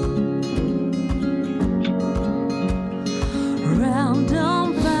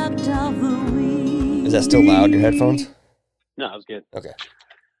 Random fact of the week. Is that still loud in your headphones? No, it was good. Okay.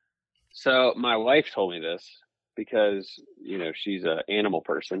 So my wife told me this because, she's an animal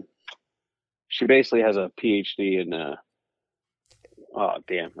person. She basically has a PhD in oh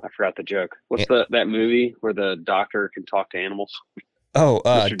damn, I forgot the joke. What's that movie where the doctor can talk to animals? Oh,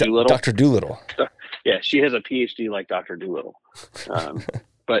 Mr. Doolittle? Dr. Doolittle. Yeah, she has a PhD like Dr. Doolittle.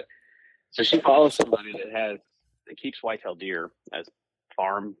 But so she follows somebody that keeps whitetail deer as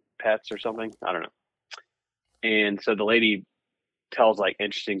farm pets or something. I don't know. And so the lady tells like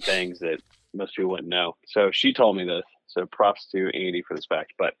interesting things that most people wouldn't know. So she told me this. So props to Andy for this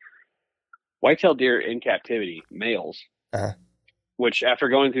fact. But whitetail deer in captivity, males, which after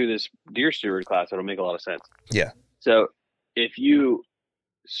going through this deer steward class, it'll make a lot of sense. Yeah. So if you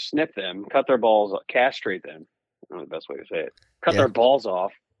snip them, cut their balls, castrate them, I don't know the best way to say it, cut their balls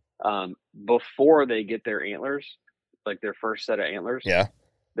off before they get their antlers, like their first set of antlers. Yeah.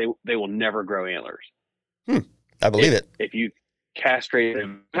 They will never grow antlers. I believe it. If you castrate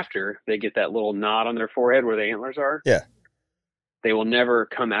them after they get that little knot on their forehead where the antlers are, they will never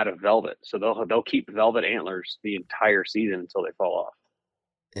come out of velvet. So they'll keep velvet antlers the entire season until they fall off.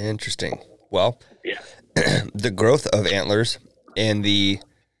 Interesting. Well, the growth of antlers and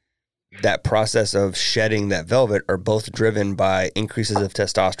that process of shedding that velvet are both driven by increases of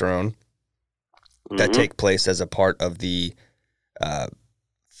testosterone that take place as a part of the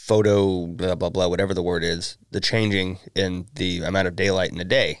photo blah blah blah, whatever the word is, the changing in the amount of daylight in the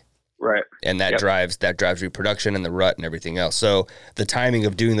day, right? And that drives reproduction and the rut and everything else. So the timing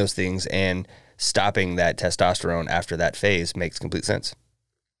of doing those things and stopping that testosterone after that phase makes complete sense.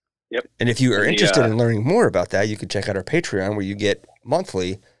 Yep. And if you are interested in learning more about that, you can check out our Patreon, where you get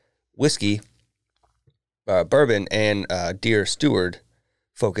monthly whiskey, bourbon, and deer steward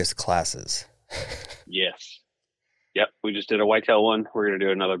focused classes. Yes. Yep. We just did a whitetail one. We're going to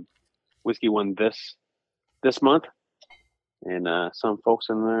do another whiskey one this month. And some folks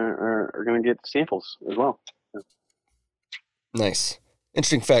in there are going to get samples as well. Nice.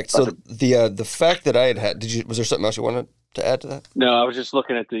 Interesting fact. So the fact that I had, was there something else you wanted to add to that? No, I was just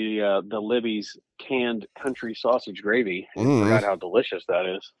looking at the Libby's canned country sausage gravy and forgot how delicious that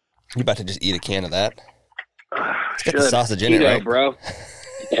is. You about to just eat a can of that? It's got the sausage in it, right, bro?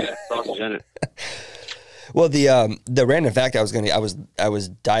 Yeah, sausage in it. Well, the random fact I was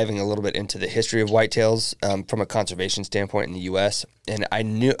diving a little bit into the history of whitetails from a conservation standpoint in the U.S., and I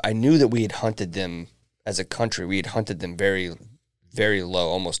knew that we had hunted them as a country. We had hunted them very, very low,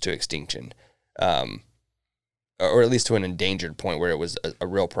 almost to extinction, or at least to an endangered point where it was a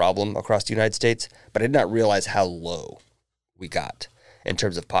real problem across the United States. But I did not realize how low we got in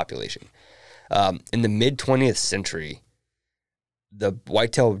terms of population. In the mid-20th century, the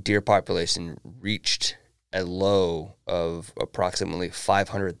whitetail deer population reached a low of approximately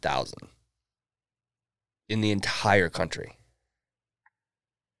 500,000 in the entire country.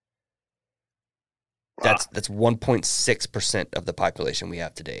 Wow. That's 1.6% of the population we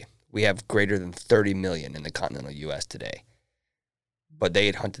have today. We have greater than 30 million in the continental U.S. today. But they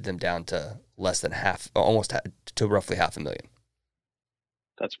had hunted them down to less than half, almost to roughly 500,000.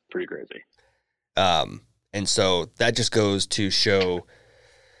 That's pretty crazy. And so that just goes to show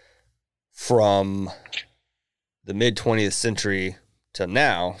from the mid 20th century to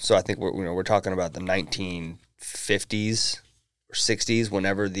now. So I think we're talking about the 1950s or 60s.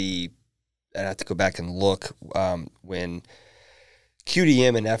 Whenever I'd have to go back and look when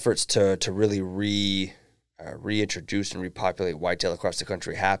QDM and efforts to really reintroduce and repopulate whitetail across the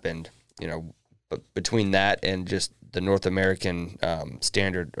country happened. But between that and just the North American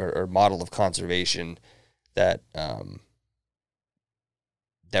standard or model of conservation that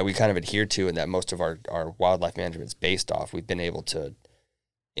we kind of adhere to and that most of our wildlife management is based off, we've been able to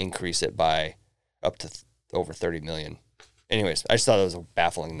increase it by up to over 30 million. Anyways, I just thought it was a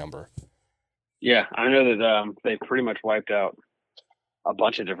baffling number. Yeah, I know that they pretty much wiped out a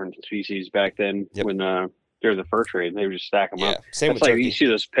bunch of different species back then when during the fur trade. They would just stack them up. Same with like turkey. You see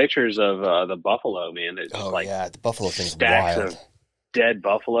those pictures of the buffalo, man. It's just the buffalo thing's stacks wild. of dead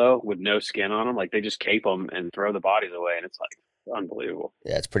buffalo with no skin on them. Like they just cape them and throw the bodies away, and it's like unbelievable.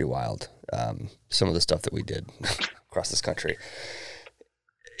 Yeah, it's pretty wild. Some of the stuff that we did across this country.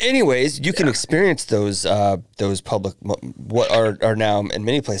 Anyways, you can experience those public, what are now in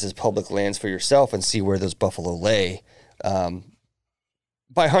many places public lands for yourself, and see where those buffalo lay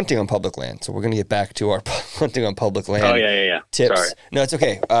by hunting on public land. So we're going to get back to our hunting on public land. Oh yeah. Tips. Sorry. No, it's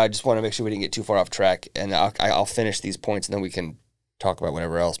okay. I just want to make sure we didn't get too far off track, and I'll finish these points, and then we can talk about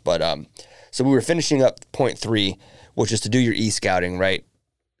whatever else. But so we were finishing up point 3, which is to do your e-scouting, right?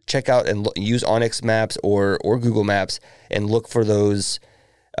 Check out and use Onyx Maps or Google Maps and look for those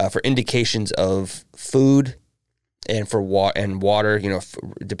for indications of food and for water,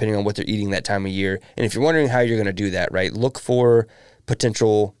 depending on what they're eating that time of year. And if you're wondering how you're going to do that, right, look for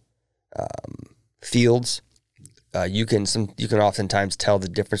potential fields. You can oftentimes tell the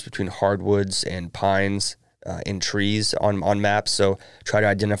difference between hardwoods and pines in trees on maps. So try to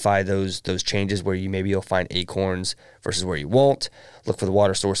identify those changes where you'll find acorns versus where you won't. Look for the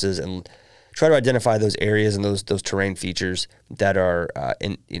water sources and try to identify those areas and those terrain features that are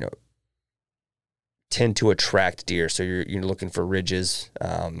tend to attract deer. So you're looking for ridges,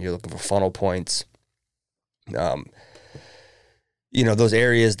 you're looking for funnel points, those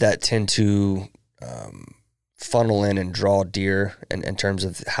areas that tend to funnel in and draw deer in terms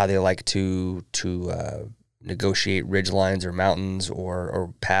of how they like to negotiate ridge lines or mountains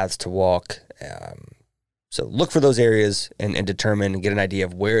or paths to walk. So look for those areas and determine and get an idea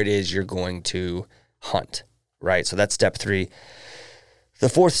of where it is you're going to hunt, right? So that's step 3. The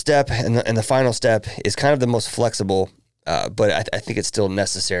fourth step and the final step is kind of the most flexible, but I think it's still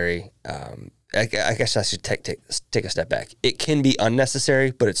necessary. I guess I should take a step back. It can be unnecessary,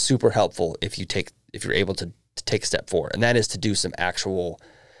 but it's super helpful if you're able to take a step forward, and that is to do some actual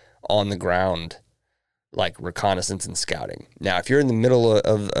on the ground like reconnaissance and scouting. Now, if you're in the middle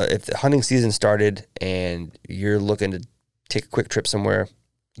of if the hunting season started and you're looking to take a quick trip somewhere,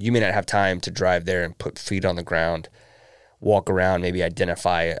 you may not have time to drive there and put feet on the ground, walk around, maybe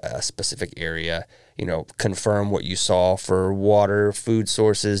identify a specific area, confirm what you saw for water, food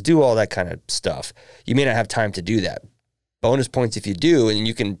sources, do all that kind of stuff. You may not have time to do that. Bonus points if you do, and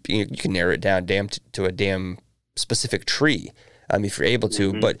you can narrow it down to a damn specific tree. If you're able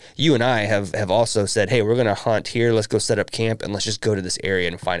to, but you and I have also said, hey, we're going to hunt here. Let's go set up camp and let's just go to this area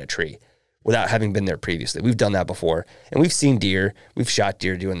and find a tree without having been there previously. We've done that before and we've seen deer. We've shot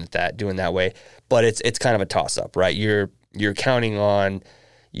deer doing that way, but it's kind of a toss up, right? You're counting on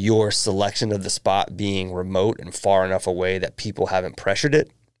your selection of the spot being remote and far enough away that people haven't pressured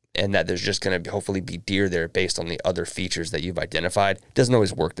it and that there's just going to hopefully be deer there based on the other features that you've identified. It doesn't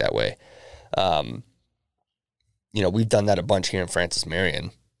always work that way. We've done that a bunch here in Francis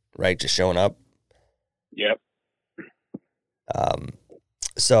Marion, right? Just showing up. Yep.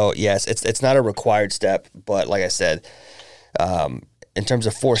 So yes, it's not a required step, but like I said, in terms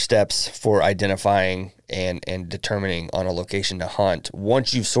of 4 steps for identifying and determining on a location to hunt,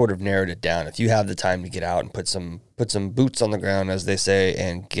 once you've sort of narrowed it down, if you have the time to get out and put some boots on the ground, as they say,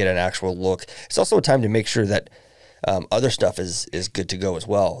 and get an actual look, it's also a time to make sure that other stuff is good to go as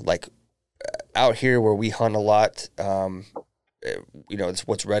well. Like out here where we hunt a lot, it's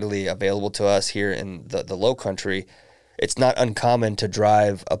what's readily available to us here in the low country. It's not uncommon to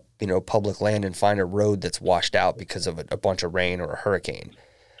drive up, public land and find a road that's washed out because of a bunch of rain or a hurricane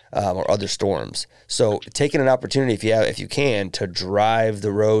or other storms. So taking an opportunity, if you can, to drive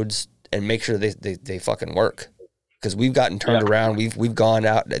the roads and make sure they fucking work. Because we've gotten turned around. We've gone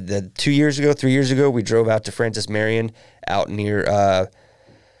out 3 years ago, we drove out to Francis Marion out near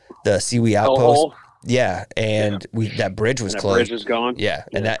the Seawee Outpost. Yeah, and that bridge was closed. Bridge was gone. Yeah,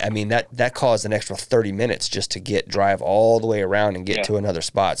 and that caused an extra 30 minutes just to drive all the way around and get to another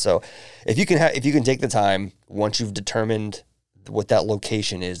spot. So if you can take the time once you've determined what that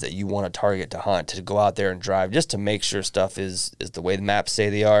location is that you want to target to hunt, to go out there and drive just to make sure stuff is the way the maps say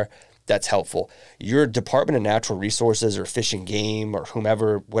they are, that's helpful. Your Department of Natural Resources or Fish and Game or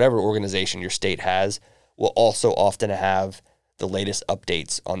whatever organization your state has will also often have the latest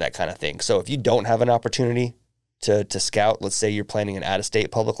updates on that kind of thing. So if you don't have an opportunity to scout, let's say you're planning an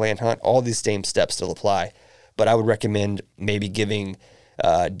out-of-state public land hunt, all these same steps still apply. But I would recommend maybe giving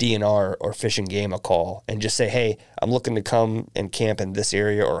DNR or Fish and Game a call and just say, hey, I'm looking to come and camp in this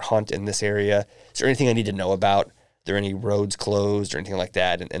area or hunt in this area. Is there anything I need to know about? Are there any roads closed or anything like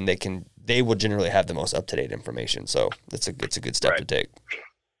that? And they will generally have the most up-to-date information. So it's a good step to take.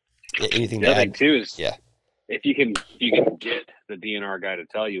 Anything the other thing too is if you can get the DNR guy to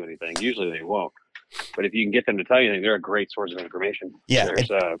tell you anything, usually they won't. But if you can get them to tell you anything, they're a great source of information. Yeah. There's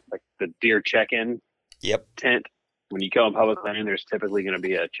like the deer check-in tent. When you go on public land, there's typically going to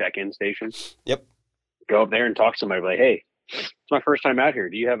be a check-in station. Yep. Go up there and talk to somebody like, hey, it's my first time out here.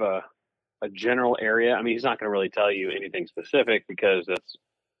 Do you have a general area? I mean, he's not going to really tell you anything specific because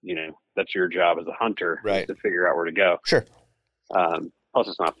that's your job as a hunter, right, to figure out where to go. Sure. Plus,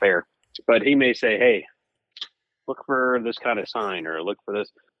 it's not fair. But he may say, hey, look for this kind of sign or look for this.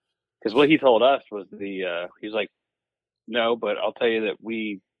 Because what he told us was he's like, no, but I'll tell you that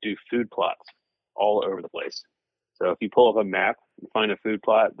we do food plots all over the place. So if you pull up a map and find a food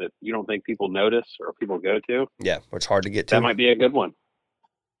plot that you don't think people notice or people go to, or it's hard to get to, that might be a good one.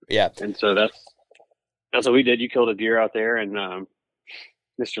 Yeah. And so that's what we did. You killed a deer out there, and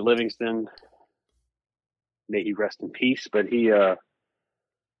Mr. Livingston, may he rest in peace, but he had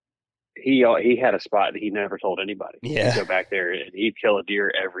a spot that he never told anybody. Yeah. He'd go back there and he'd kill a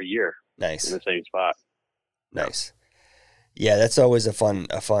deer every year. Nice. In the same spot. Nice. Yeah, that's always a fun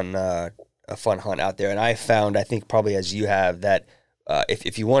a fun hunt out there. And I found, I think probably as you have, that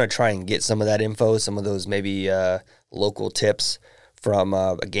if you want to try and get some of that info, some of those maybe local tips from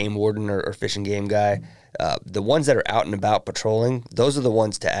a game warden or fish and game guy, the ones that are out and about patrolling, those are the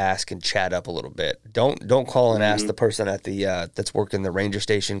ones to ask and chat up a little bit. Don't call and ask the person at the that's working the ranger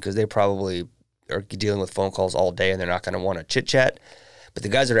station, because they probably are dealing with phone calls all day and they're not going to want to chit chat. But the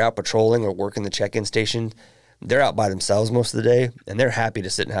guys that are out patrolling or working the check-in station, they're out by themselves most of the day, and they're happy to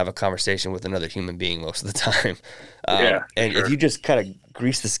sit and have a conversation with another human being most of the time. And if you just kind of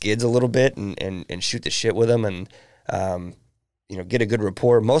grease the skids a little bit and shoot the shit with them and get a good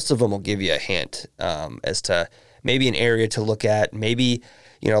rapport, most of them will give you a hint as to maybe an area to look at. Maybe,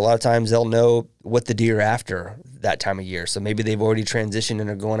 a lot of times they'll know what the deer are after that time of year. So maybe they've already transitioned and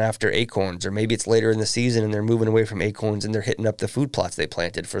are going after acorns, or maybe it's later in the season and they're moving away from acorns and they're hitting up the food plots they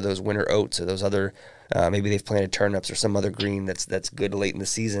planted for those winter oats or those other, maybe they've planted turnips or some other green that's good late in the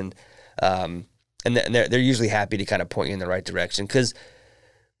season. And they're usually happy to kind of point you in the right direction, because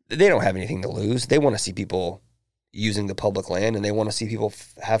they don't have anything to lose. They want to see people using the public land, and they want to see people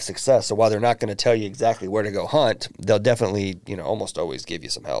have success. So while they're not going to tell you exactly where to go hunt, they'll definitely, almost always give you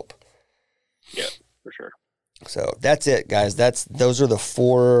some help. Yeah, for sure. So that's it, guys. Those are the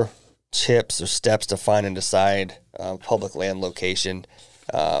 4 tips or steps to find and decide public land location.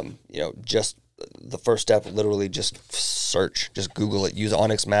 Just the first step, literally just search, just Google it, use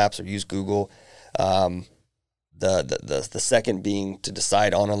Onyx Maps or use Google. The second being to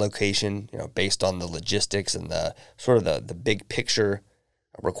decide on a location, based on the logistics and the sort of the big picture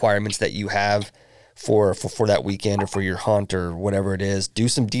requirements that you have for that weekend or for your hunt or whatever it is. Do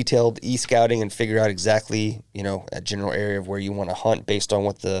some detailed e-scouting and figure out exactly, a general area of where you want to hunt based on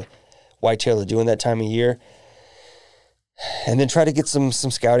what the whitetail are doing that time of year. And then try to get some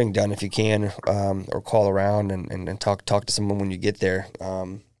scouting done if you can, or call around and talk to someone when you get there.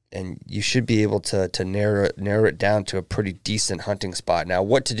 And you should be able to narrow it down to a pretty decent hunting spot. Now,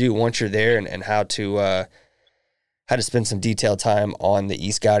 what to do once you're there and how to spend some detailed time on the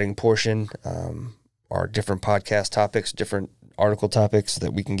e-scouting portion, are different podcast topics, different article topics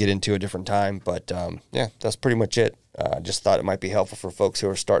that we can get into a different time. But that's pretty much it. Just thought it might be helpful for folks who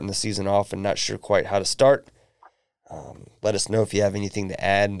are starting the season off and not sure quite how to start. Let us know if you have anything to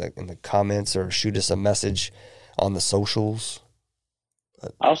add in the comments, or shoot us a message on the socials.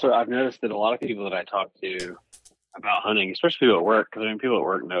 Also, I've noticed that a lot of people that I talk to about hunting, especially people at work, because people at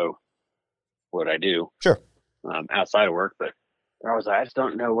work know what I do. Sure. Outside of work, but they're always like, I just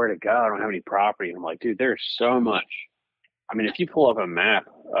don't know where to go. I don't have any property. And I'm like, dude, there's so much. I mean, if you pull up a map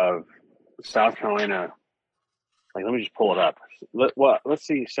of South Carolina, let me just pull it up. Let's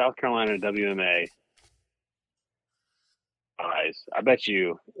see, South Carolina WMA size. I bet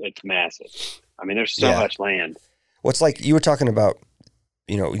you it's massive. I mean, there's so much land. Well, it's like you were talking about,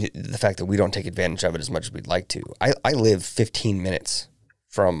 the fact that we don't take advantage of it as much as we'd like to. I live 15 minutes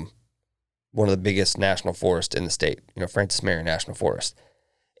from one of the biggest national forests in the state, Francis Marion National Forest.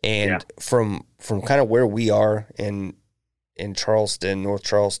 And from kind of where we are in Charleston, North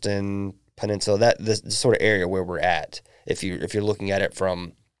Charleston Peninsula, the sort of area where we're at, if you're looking at it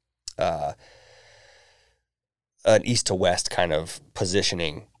from an east to west kind of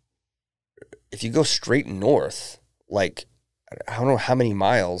positioning, if you go straight north, I don't know how many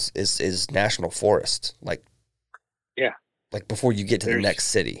miles is national forest, before you get to the next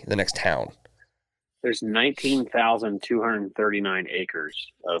city, the next town. There's 19,239 acres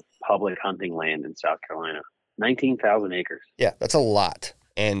of public hunting land in South Carolina. 19,000 acres. Yeah, that's a lot.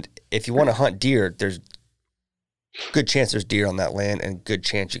 And if you want to hunt deer, there's good chance there's deer on that land, and good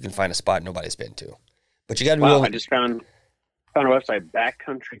chance you can find a spot nobody's been to. But you got to be willing. I just found a website,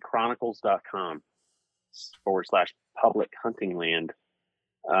 backcountrychronicles.com /public hunting land.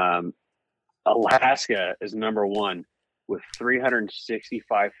 Alaska is number 1 with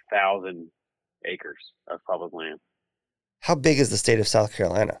 365,000 acres of public land. How big is the state of South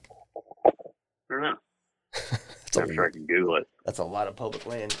Carolina? I don't know. I'm sure I can Google it. That's a lot of public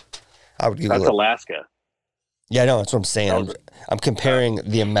land. I would Google That's it. Alaska. Yeah, no, that's what I'm saying. I'm comparing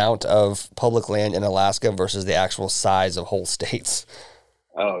the amount of public land in Alaska versus the actual size of whole states.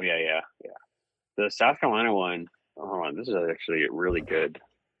 Oh, yeah. The South Carolina one, hold on, this is actually a really good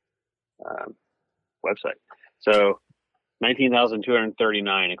website. So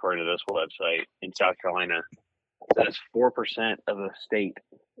 19,239, according to this website, in South Carolina. Says 4% of the state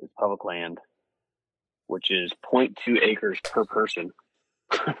is public land, which is 0.2 acres per person.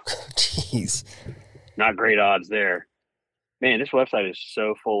 Jeez. Not great odds there. Man, this website is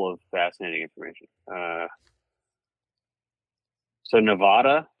so full of fascinating information. So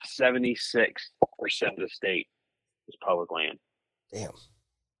Nevada, 76% of the state is public land. Damn.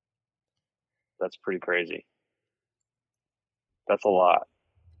 That's pretty crazy. That's a lot.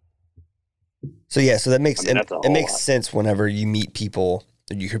 So yeah, so that makes it makes sense whenever you meet people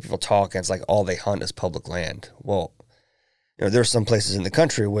and you hear people talk, and it's like all they hunt is public land. Well, there's some places in the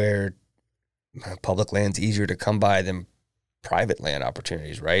country where public land's easier to come by than private land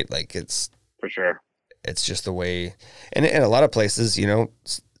opportunities, right? Like it's for sure. It's just the way, and a lot of places,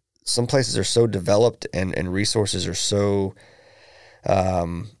 some places are so developed and resources are so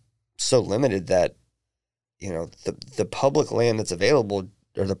limited that the public land that's available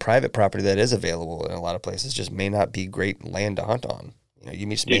or the private property that is available in a lot of places just may not be great land to hunt on.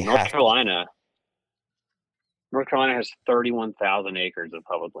 North Carolina has 31,000 acres of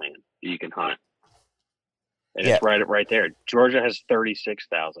public land that you can hunt, and it's right there. Georgia has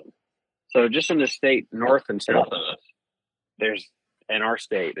 36,000. So just in the state north and south of us, in our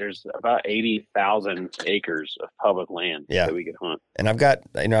state, there's about 80,000 acres of public land that we could hunt. And I've got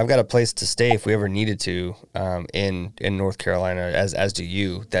a place to stay if we ever needed to in North Carolina, as do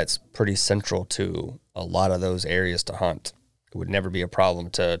you. That's pretty central to a lot of those areas to hunt. It would never be a problem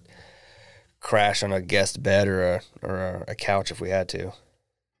to crash on a guest bed or a couch if we had to.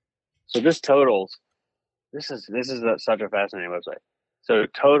 So this totals. This is such a fascinating website. So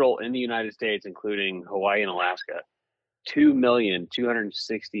total in the United States, including Hawaii and Alaska,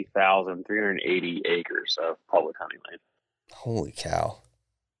 2,260,380 acres of public hunting land. Holy cow!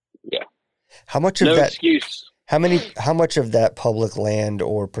 Yeah. How much of that? No excuse. How much of that public land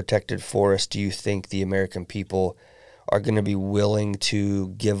or protected forest do you think the American people are going to be willing to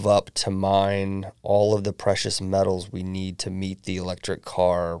give up to mine all of the precious metals we need to meet the electric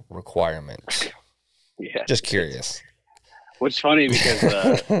car requirements? Yeah. Just curious. Which is funny because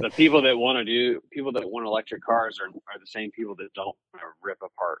the people that want electric cars are the same people that don't want to rip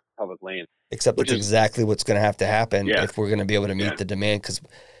apart public land. Except that's exactly what's going to have to happen if we're going to be able to meet the demand. Because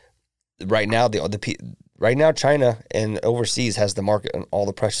right now, China and overseas has the market on all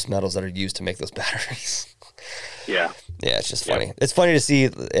the precious metals that are used to make those batteries. Yeah. Yeah, it's just funny. It's funny to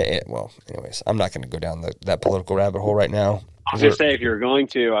see. Well, anyways, I'm not going to go down that political rabbit hole right now. I was going to say, if you're going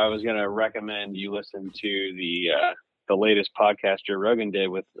to, I was going to recommend you listen to the latest podcast Joe Rogan did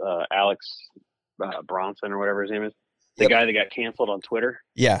with Alex Bronson or whatever his name is. The guy that got canceled on Twitter.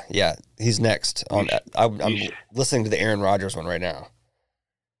 Yeah. He's next. I'm listening to the Aaron Rodgers one right now.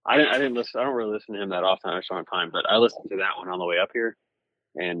 I didn't listen. I don't really listen to him that often. I just don't have time, but I listened to that one on the way up here,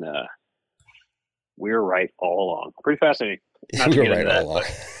 and we were right all along. Pretty fascinating. We were right all along.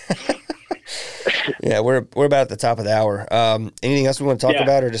 Yeah, we're about at the top of the hour. Anything else we want to talk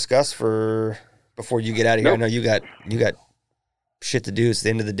about or discuss before you get out of here? Nope. I know you got shit to do. It's the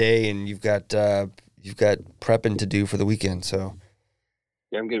end of the day, and you've got prepping to do for the weekend. So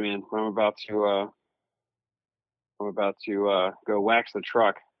yeah, I'm good, man. I'm about to go wax the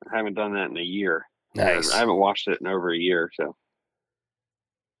truck. I haven't done that in a year. Nice. I haven't washed it in over a year, so.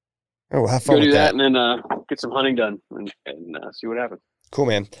 Oh, well, have fun with that. And then get some hunting done and see what happens. Cool,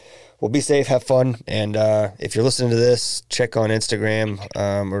 man. Well, be safe, have fun, and if you're listening to this, check on Instagram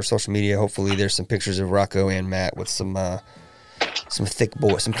or social media. Hopefully, there's some pictures of Rocco and Matt with some thick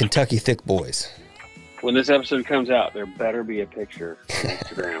boys, some Kentucky thick boys. When this episode comes out, there better be a picture on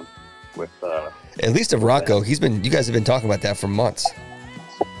Instagram with at least of Rocco. You guys have been talking about that for months.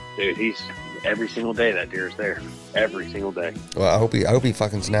 Dude, he's every single day that deer's there. Every single day. Well, I hope he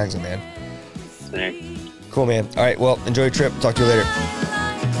fucking snags him, man. Snag. Cool, man. All right, well, enjoy your trip. Talk to you later.